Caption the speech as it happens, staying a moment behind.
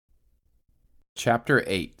Chapter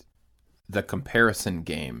 8. The Comparison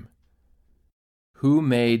Game. Who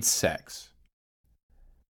Made Sex?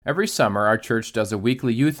 Every summer, our church does a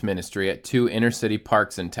weekly youth ministry at 2 inner-city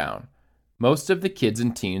parks in town. Most of the kids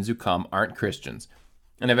and teens who come aren't Christians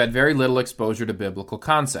and have had very little exposure to biblical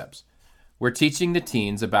concepts. We're teaching the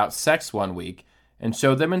teens about sex one week and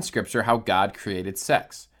show them in Scripture how God created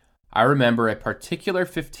sex. I remember a particular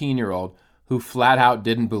 15-year-old who flat out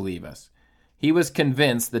didn't believe us. He was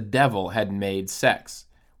convinced the devil had made sex.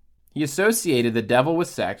 He associated the devil with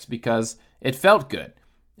sex because it felt good,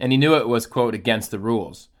 and he knew it was, quote, against the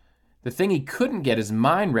rules. The thing he couldn't get his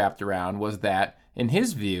mind wrapped around was that, in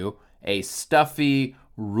his view, a stuffy,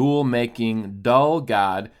 rule-making, dull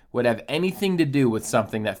God would have anything to do with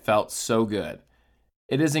something that felt so good.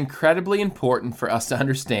 It is incredibly important for us to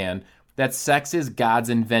understand that sex is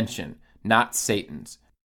God's invention, not Satan's.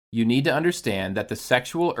 You need to understand that the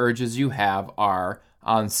sexual urges you have are,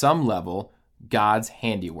 on some level, God's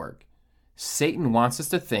handiwork. Satan wants us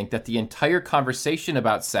to think that the entire conversation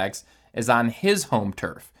about sex is on his home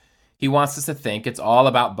turf. He wants us to think it's all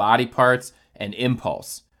about body parts and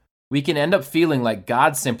impulse. We can end up feeling like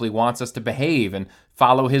God simply wants us to behave and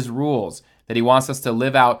follow his rules, that he wants us to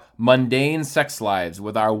live out mundane sex lives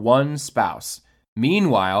with our one spouse.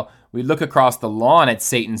 Meanwhile, we look across the lawn at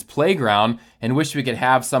Satan's playground and wish we could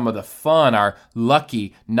have some of the fun our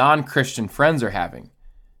lucky, non-Christian friends are having.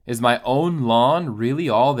 Is my own lawn really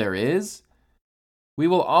all there is? We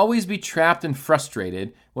will always be trapped and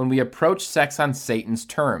frustrated when we approach sex on Satan's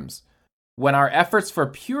terms. When our efforts for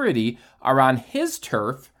purity are on his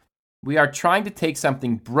turf, we are trying to take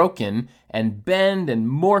something broken and bend and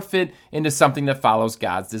morph it into something that follows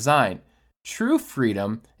God's design. True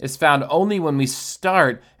freedom is found only when we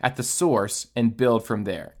start at the source and build from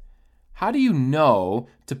there. How do you know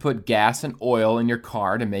to put gas and oil in your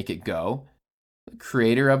car to make it go? The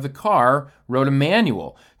creator of the car wrote a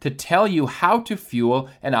manual to tell you how to fuel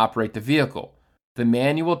and operate the vehicle. The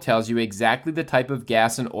manual tells you exactly the type of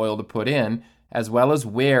gas and oil to put in, as well as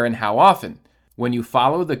where and how often. When you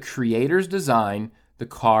follow the creator's design, the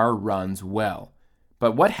car runs well.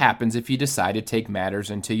 But what happens if you decide to take matters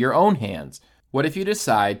into your own hands? What if you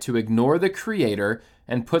decide to ignore the creator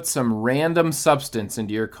and put some random substance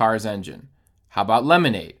into your car's engine? How about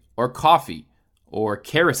lemonade, or coffee, or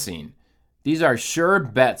kerosene? These are sure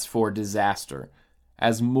bets for disaster.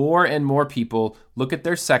 As more and more people look at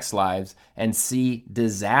their sex lives and see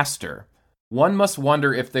disaster, one must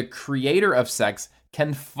wonder if the creator of sex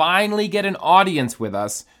can finally get an audience with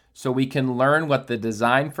us so we can learn what the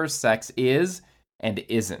design for sex is and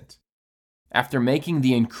isn't. After making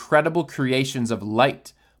the incredible creations of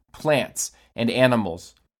light, plants, and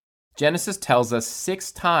animals, Genesis tells us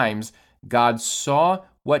 6 times God saw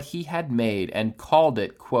what he had made and called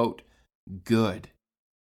it, quote, good.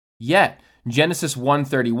 Yet, Genesis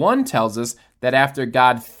 1:31 tells us that after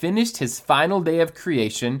God finished his final day of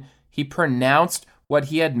creation, he pronounced what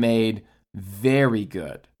he had made very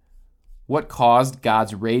good. What caused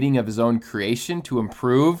God's rating of his own creation to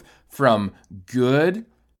improve from good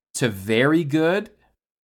to very good?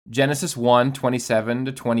 Genesis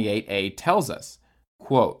 1:27-28a tells us,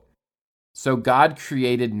 quote, so God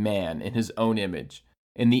created man in his own image.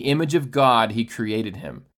 In the image of God he created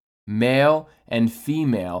him. Male and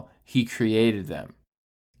female he created them.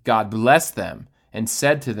 God blessed them and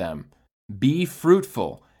said to them, be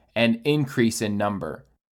fruitful and increase in number.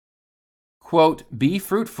 Quote, be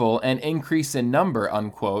fruitful and increase in number,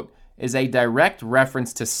 unquote, is a direct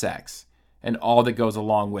reference to sex and all that goes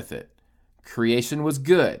along with it. Creation was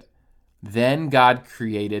good. Then God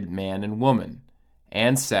created man and woman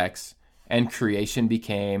and sex, and creation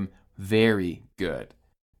became very good.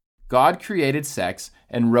 God created sex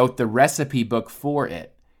and wrote the recipe book for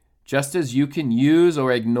it. Just as you can use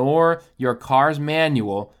or ignore your car's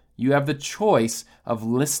manual, you have the choice of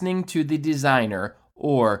listening to the designer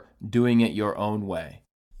or doing it your own way.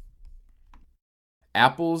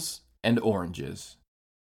 Apples and oranges.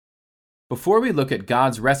 Before we look at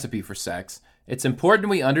God's recipe for sex, it's important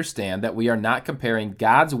we understand that we are not comparing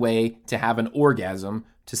God's way to have an orgasm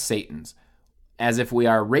to Satan's, as if we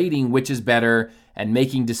are rating which is better and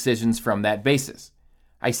making decisions from that basis.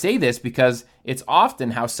 I say this because it's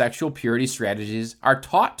often how sexual purity strategies are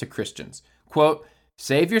taught to Christians. Quote,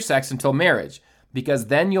 save your sex until marriage, because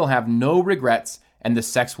then you'll have no regrets and the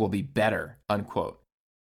sex will be better, unquote.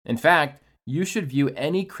 In fact, you should view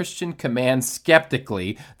any Christian command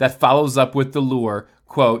skeptically that follows up with the lure,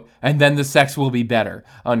 quote, and then the sex will be better,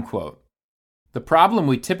 unquote. The problem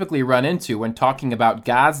we typically run into when talking about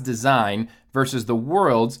God's design versus the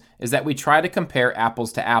world's is that we try to compare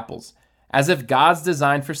apples to apples. as if God's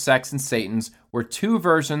design for sex and Satan's were two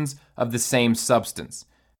versions of the same substance,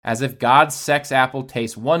 as if God's sex apple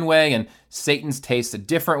tastes one way and Satan's tastes a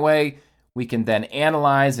different way. We can then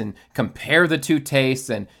analyze and compare the two tastes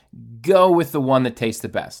and go with the one that tastes the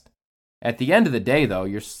best. At the end of the day, though,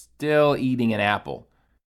 you're still eating an apple.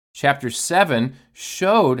 Chapter 7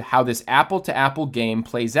 showed how this apple-to-apple game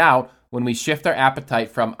plays out when we shift our appetite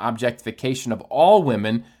from objectification of all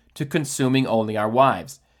women to consuming only our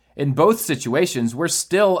wives. In both situations, we're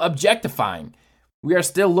still objectifying. We are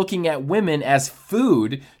still looking at women as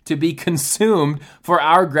food to be consumed for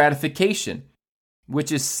our gratification,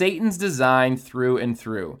 which is Satan's design through and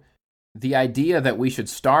through. The idea that we should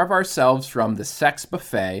starve ourselves from the sex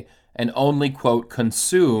buffet and only, quote,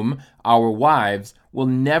 consume our wives will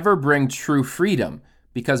never bring true freedom,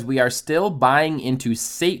 because we are still buying into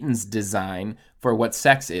Satan's design for what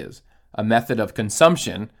sex is, a method of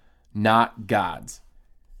consumption, not God's.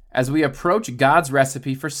 As we approach God's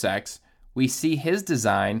recipe for sex, we see his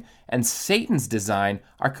design and Satan's design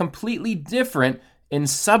are completely different in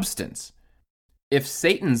substance. If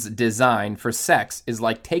Satan's design for sex is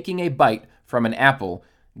like taking a bite from an apple,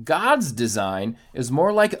 God's design is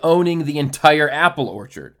more like owning the entire apple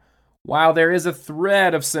orchard. While there is a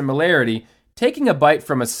thread of similarity, taking a bite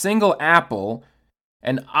from a single apple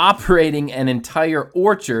and operating an entire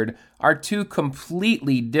orchard are two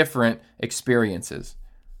completely different experiences.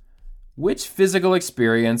 Which physical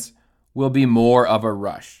experience will be more of a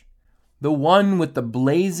rush? The one with the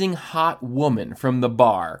blazing hot woman from the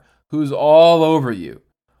bar who's all over you,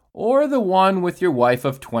 or the one with your wife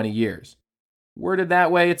of 20 years? Worded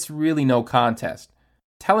that way, it's really no contest.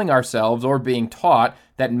 Telling ourselves or being taught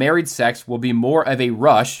that married sex will be more of a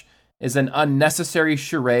rush is an unnecessary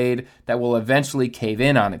charade that will eventually cave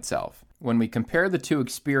in on itself. When we compare the two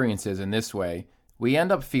experiences in this way, we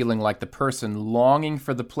end up feeling like the person longing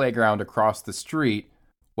for the playground across the street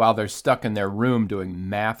while they're stuck in their room doing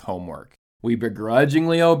math homework. We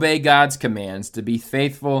begrudgingly obey God's commands to be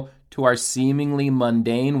faithful to our seemingly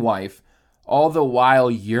mundane wife, all the while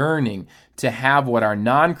yearning to have what our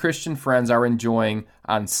non-Christian friends are enjoying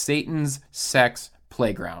on Satan's sex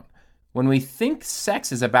playground. When we think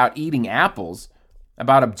sex is about eating apples,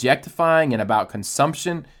 about objectifying and about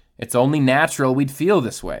consumption, it's only natural we'd feel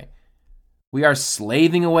this way. We are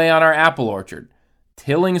slaving away on our apple orchard,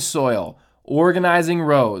 tilling soil, organizing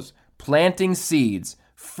rows, planting seeds,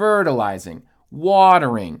 fertilizing,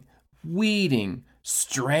 watering, weeding,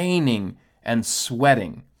 straining, and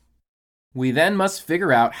sweating. We then must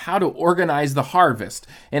figure out how to organize the harvest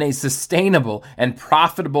in a sustainable and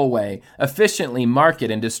profitable way, efficiently market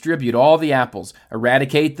and distribute all the apples,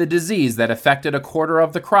 eradicate the disease that affected a quarter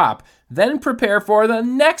of the crop, then prepare for the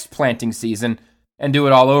next planting season and do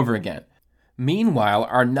it all over again. Meanwhile,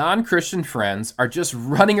 our non-Christian friends are just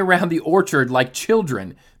running around the orchard like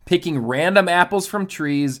children, picking random apples from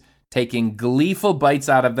trees, taking gleeful bites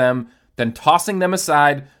out of them, then tossing them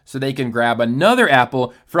aside so they can grab another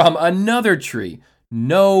apple from another tree.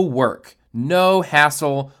 No work, no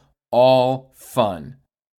hassle, all fun.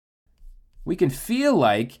 We can feel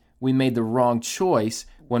like we made the wrong choice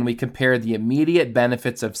when we compare the immediate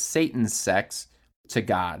benefits of Satan's sex to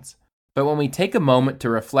God's. But when we take a moment to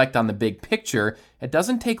reflect on the big picture, it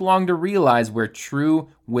doesn't take long to realize where true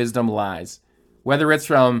wisdom lies. Whether it's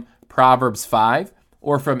from Proverbs 5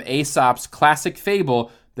 or from Aesop's classic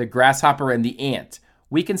fable, The Grasshopper and the Ant,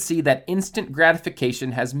 we can see that instant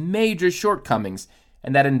gratification has major shortcomings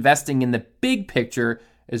and that investing in the big picture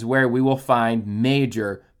is where we will find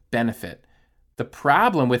major benefit. The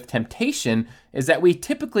problem with temptation is that we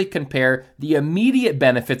typically compare the immediate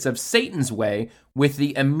benefits of Satan's way with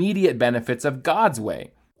the immediate benefits of God's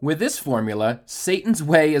way. With this formula, Satan's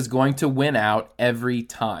way is going to win out every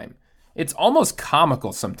time. It's almost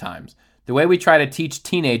comical sometimes, the way we try to teach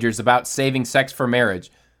teenagers about saving sex for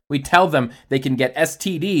marriage. We tell them they can get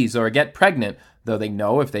STDs or get pregnant, though they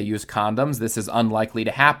know if they use condoms, this is unlikely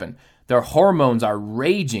to happen. Their hormones are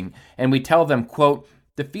raging, and we tell them, quote,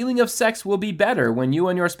 "The feeling of sex will be better when you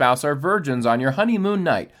and your spouse are virgins on your honeymoon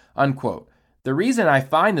night," unquote. The reason I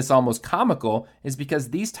find this almost comical is because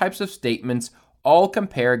these types of statements all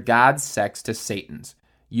compare God's sex to Satan's,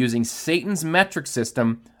 using Satan's metric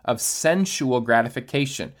system of sensual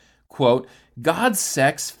gratification. Quote, "God's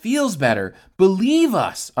sex feels better. Believe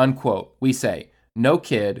us," unquote, we say. No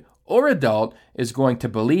kid or adult is going to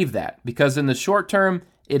believe that because in the short term,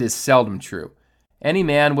 it is seldom true. Any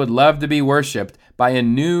man would love to be worshipped by a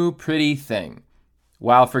new pretty thing.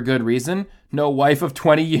 While for good reason, no wife of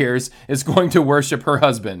 20 years is going to worship her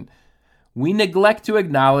husband. We neglect to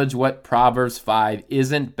acknowledge what Proverbs 5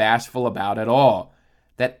 isn't bashful about at all,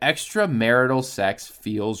 that extramarital sex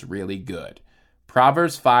feels really good.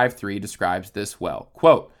 Proverbs 5:3 describes this well.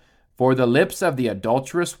 Quote, "For the lips of the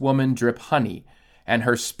adulterous woman drip honey, and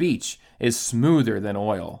her speech is smoother than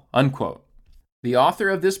oil." Unquote. The author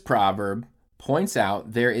of this proverb points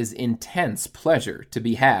out there is intense pleasure to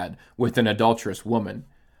be had with an adulterous woman.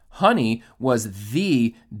 Honey was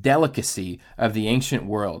the delicacy of the ancient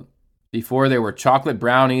world. Before there were chocolate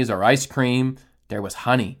brownies or ice cream, there was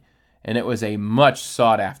honey, and it was a much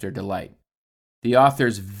sought-after delight. The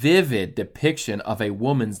author's vivid depiction of a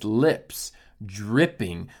woman's lips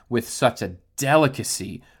dripping with such a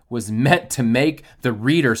delicacy was meant to make the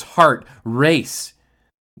reader's heart race.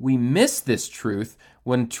 We miss this truth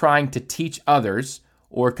when trying to teach others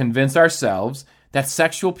or convince ourselves that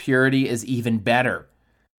sexual purity is even better,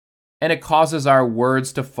 and it causes our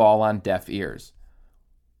words to fall on deaf ears.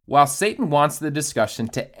 While Satan wants the discussion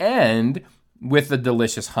to end with the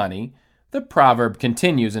delicious honey, the proverb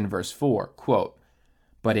continues in verse 4, quote,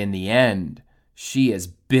 "But in the end, she is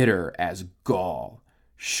bitter as gall,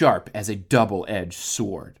 sharp as a double-edged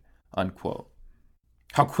sword," unquote.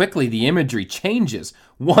 How quickly the imagery changes.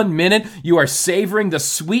 1 minute, you are savoring the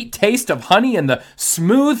sweet taste of honey and the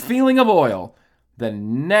smooth feeling of oil. The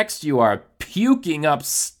next, you are puking up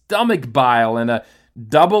stomach bile and a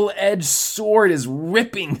double-edged sword is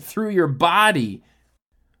ripping through your body.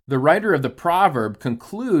 The writer of the proverb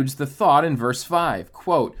concludes the thought in verse 5,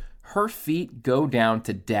 quote, "Her feet go down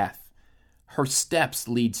to death. Her steps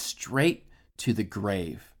lead straight to the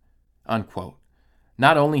grave," unquote.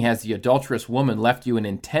 Not only has the adulterous woman left you in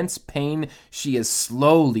intense pain, she is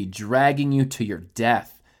slowly dragging you to your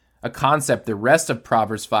death, a concept the rest of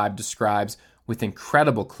Proverbs 5 describes with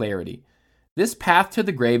incredible clarity. This path to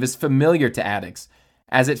the grave is familiar to addicts,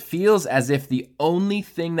 as it feels as if the only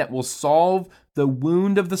thing that will solve the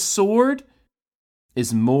wound of the sword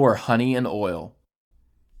is more honey and oil.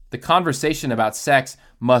 The conversation about sex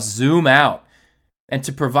must zoom out and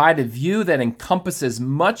to provide a view that encompasses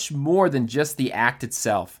much more than just the act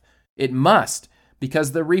itself. It must,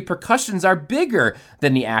 because the repercussions are bigger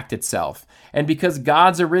than the act itself, and because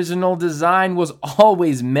God's original design was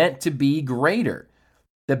always meant to be greater.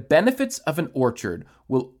 The benefits of an orchard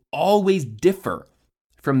will always differ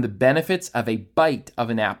from the benefits of a bite of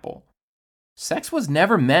an apple. Sex was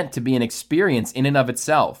never meant to be an experience in and of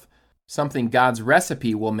itself, something God's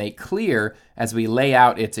recipe will make clear as we lay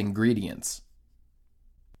out its ingredients.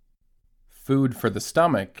 Food for the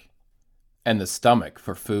stomach, and the stomach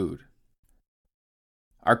for food.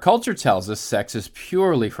 Our culture tells us sex is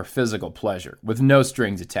purely for physical pleasure, with no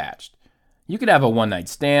strings attached. You could have a one-night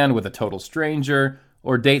stand with a total stranger,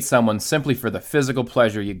 or date someone simply for the physical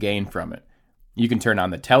pleasure you gain from it. You can turn on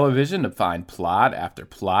the television to find plot after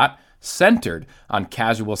plot centered on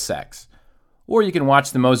casual sex. Or you can watch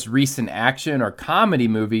the most recent action or comedy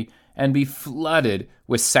movie and be flooded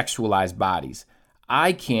with sexualized bodies.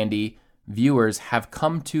 Eye candy viewers have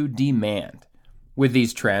come to demand. With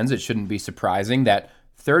these trends, it shouldn't be surprising that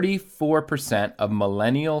 34% of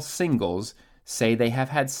millennial singles say they have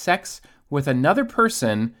had sex with another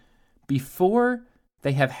person before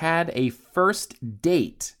they have had a first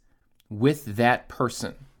date with that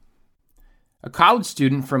person. A college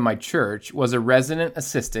student from my church was a resident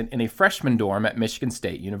assistant in a freshman dorm at Michigan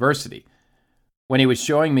State University. When he was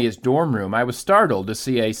showing me his dorm room, I was startled to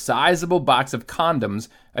see a sizable box of condoms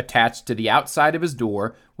attached to the outside of his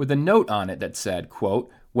door with a note on it that said,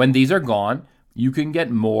 quote, "When these are gone, you can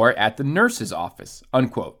get more at the nurse's office,"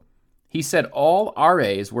 unquote. He said all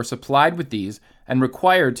RAs were supplied with these and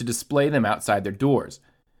required to display them outside their doors.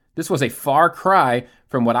 This was a far cry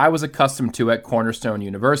from what I was accustomed to at Cornerstone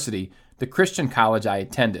University, the Christian college I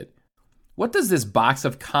attended. What does this box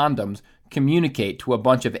of condoms communicate to a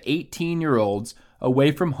bunch of 18-year-olds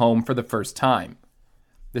away from home for the first time?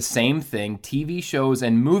 The same thing TV shows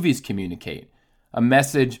and movies communicate, a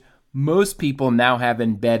message most people now have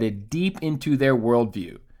embedded deep into their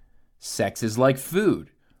worldview. Sex is like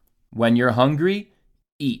food. When you're hungry,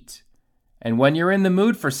 eat. And when you're in the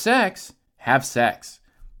mood for sex, have sex.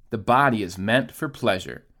 The body is meant for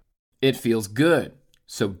pleasure. It feels good,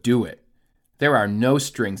 so do it. There are no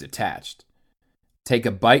strings attached. Take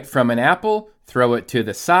a bite from an apple, throw it to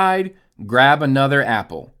the side, grab another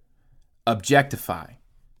apple. Objectify.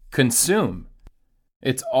 Consume.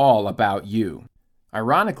 It's all about you.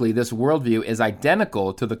 Ironically, this worldview is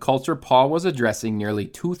identical to the culture Paul was addressing nearly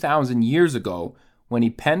 2,000 years ago when he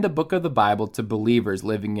penned a book of the Bible to believers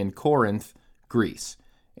living in Corinth, Greece.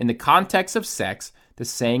 In the context of sex, the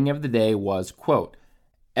saying of the day was, quote,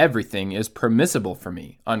 "Everything is permissible for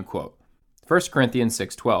me," unquote. 1 Corinthians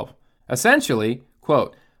 6:12. Essentially,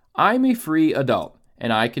 quote, "I'm a free adult,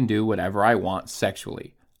 and I can do whatever I want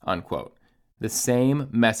sexually, unquote. The same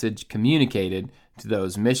message communicated to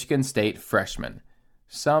those Michigan State freshmen.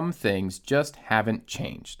 Some things just haven't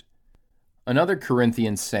changed. Another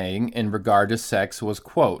Corinthian saying in regard to sex was,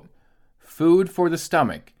 quote, food for the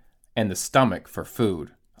stomach, and the stomach for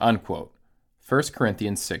food, unquote. 1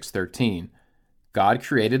 Corinthians 6:13. God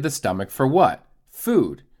created the stomach for what?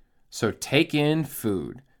 Food. So take in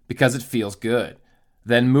food, because it feels good.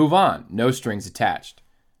 Then move on, no strings attached.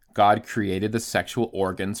 God created the sexual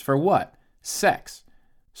organs for what? Sex.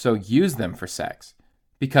 So use them for sex,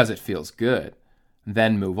 because it feels good.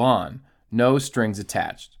 Then move on, no strings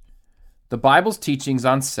attached. The Bible's teachings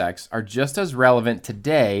on sex are just as relevant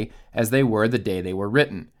today as they were the day they were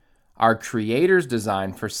written. Our Creator's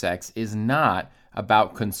design for sex is not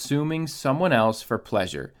about consuming someone else for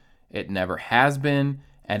pleasure. It never has been,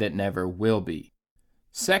 and it never will be.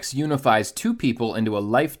 Sex unifies two people into a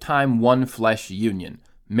lifetime one-flesh union,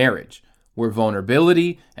 marriage, where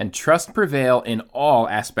vulnerability and trust prevail in all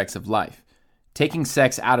aspects of life. Taking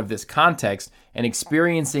sex out of this context and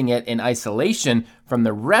experiencing it in isolation from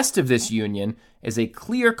the rest of this union is a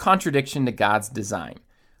clear contradiction to God's design.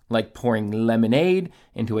 Like pouring lemonade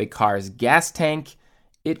into a car's gas tank,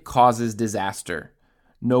 it causes disaster.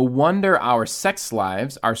 No wonder our sex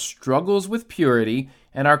lives, our struggles with purity,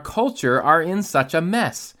 and our culture are in such a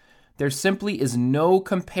mess. There simply is no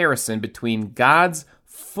comparison between God's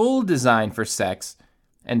full design for sex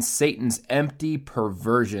and Satan's empty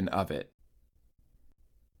perversion of it.